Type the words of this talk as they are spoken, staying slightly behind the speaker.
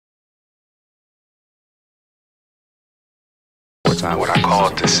What I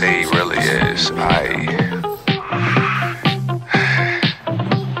called to say really is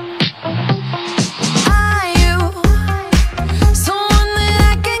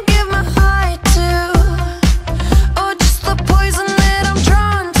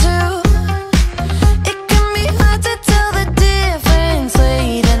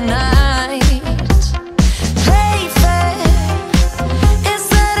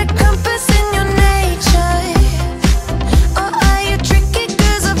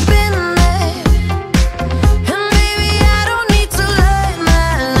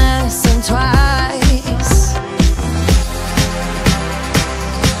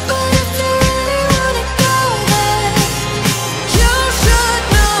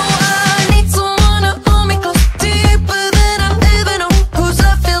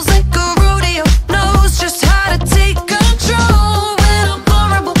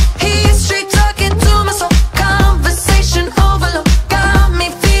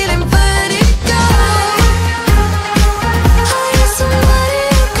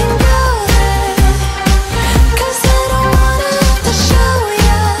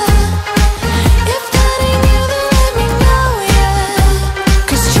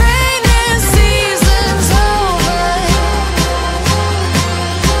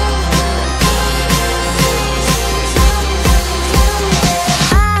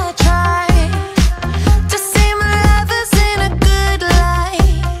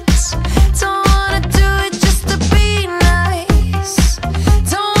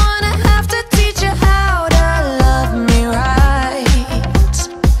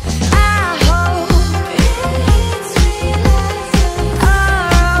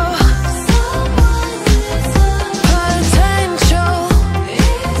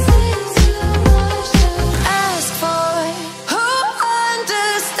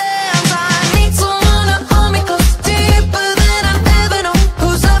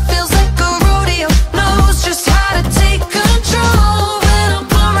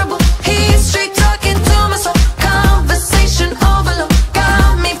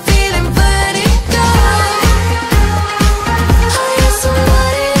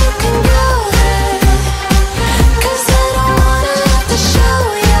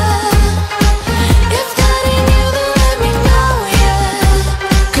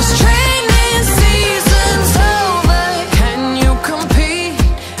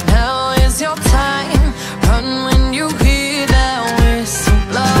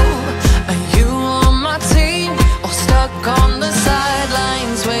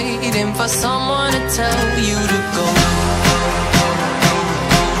for someone to tell you to go.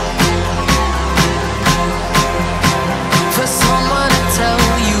 For someone to tell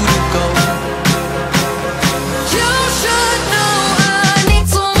you to go. You should know I need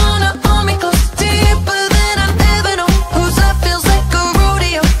someone to hold me close, deeper than I've ever known. Whose love feels like a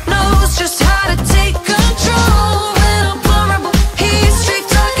rodeo, knows just how to take control. When I'm vulnerable, he's straight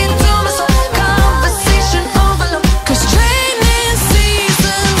talking to my soul. Conversation overload, 'cause training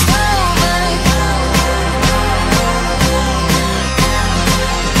season's over.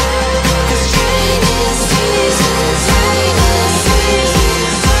 'Cause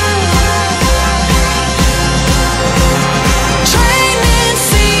training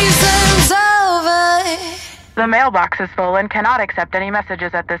season's over. The mailbox is full and cannot accept any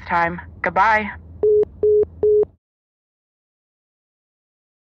messages at this time. Goodbye.